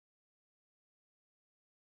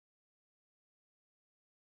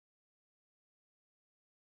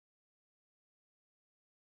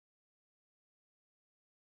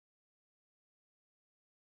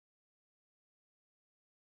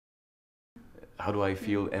how do I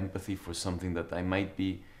feel empathy for something that I might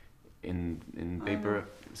be in paper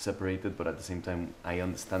separated, but at the same time I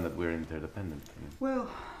understand that we're interdependent. Well,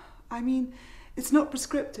 I mean, it's not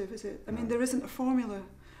prescriptive, is it? I mean, there isn't a formula,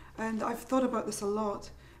 and I've thought about this a lot,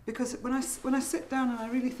 because when I sit down and I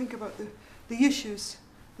really think about the issues,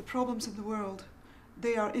 the problems in the world,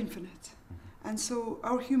 they are infinite. And so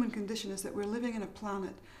our human condition is that we're living in a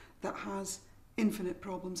planet that has infinite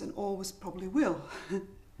problems and always probably will.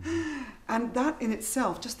 And that in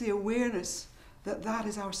itself, just the awareness that that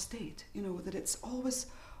is our state, you know, that it's always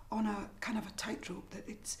on a kind of a tightrope, that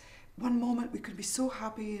it's one moment we could be so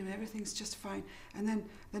happy and everything's just fine, and then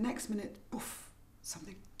the next minute, poof,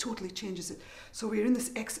 something totally changes it. So we're in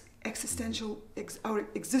this existential, our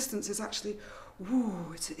existence is actually,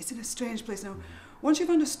 whoa, it's in a strange place. Now, once you've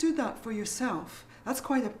understood that for yourself, that's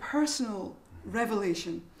quite a personal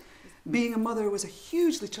revelation. Being a mother was a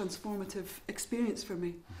hugely transformative experience for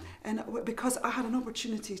me. And because I had an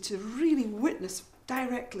opportunity to really witness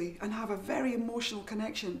directly and have a very emotional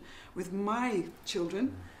connection with my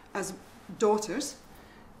children as daughters,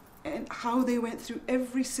 and how they went through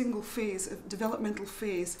every single phase, of developmental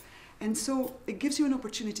phase. And so it gives you an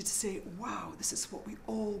opportunity to say, wow, this is what we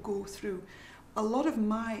all go through. A lot of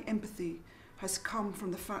my empathy has come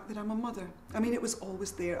from the fact that I'm a mother. I mean, it was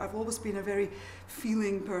always there. I've always been a very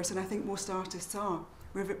feeling person. I think most artists are.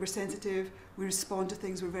 We're sensitive, we respond to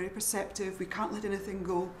things, we're very perceptive, we can't let anything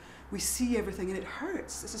go. We see everything and it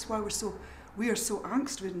hurts. This is why we are so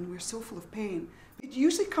angst-ridden, we're so full of pain. It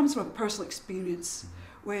usually comes from a personal experience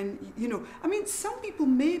when, you know, I mean, some people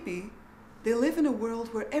maybe, they live in a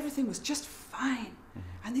world where everything was just fine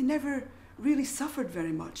and they never really suffered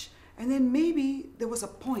very much. And then maybe there was a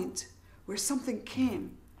point where something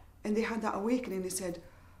came and they had that awakening, they said,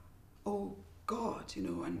 oh God, you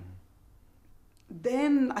know, and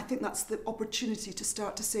then I think that's the opportunity to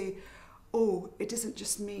start to say, oh, it isn't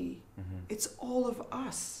just me, it's all of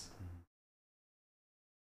us.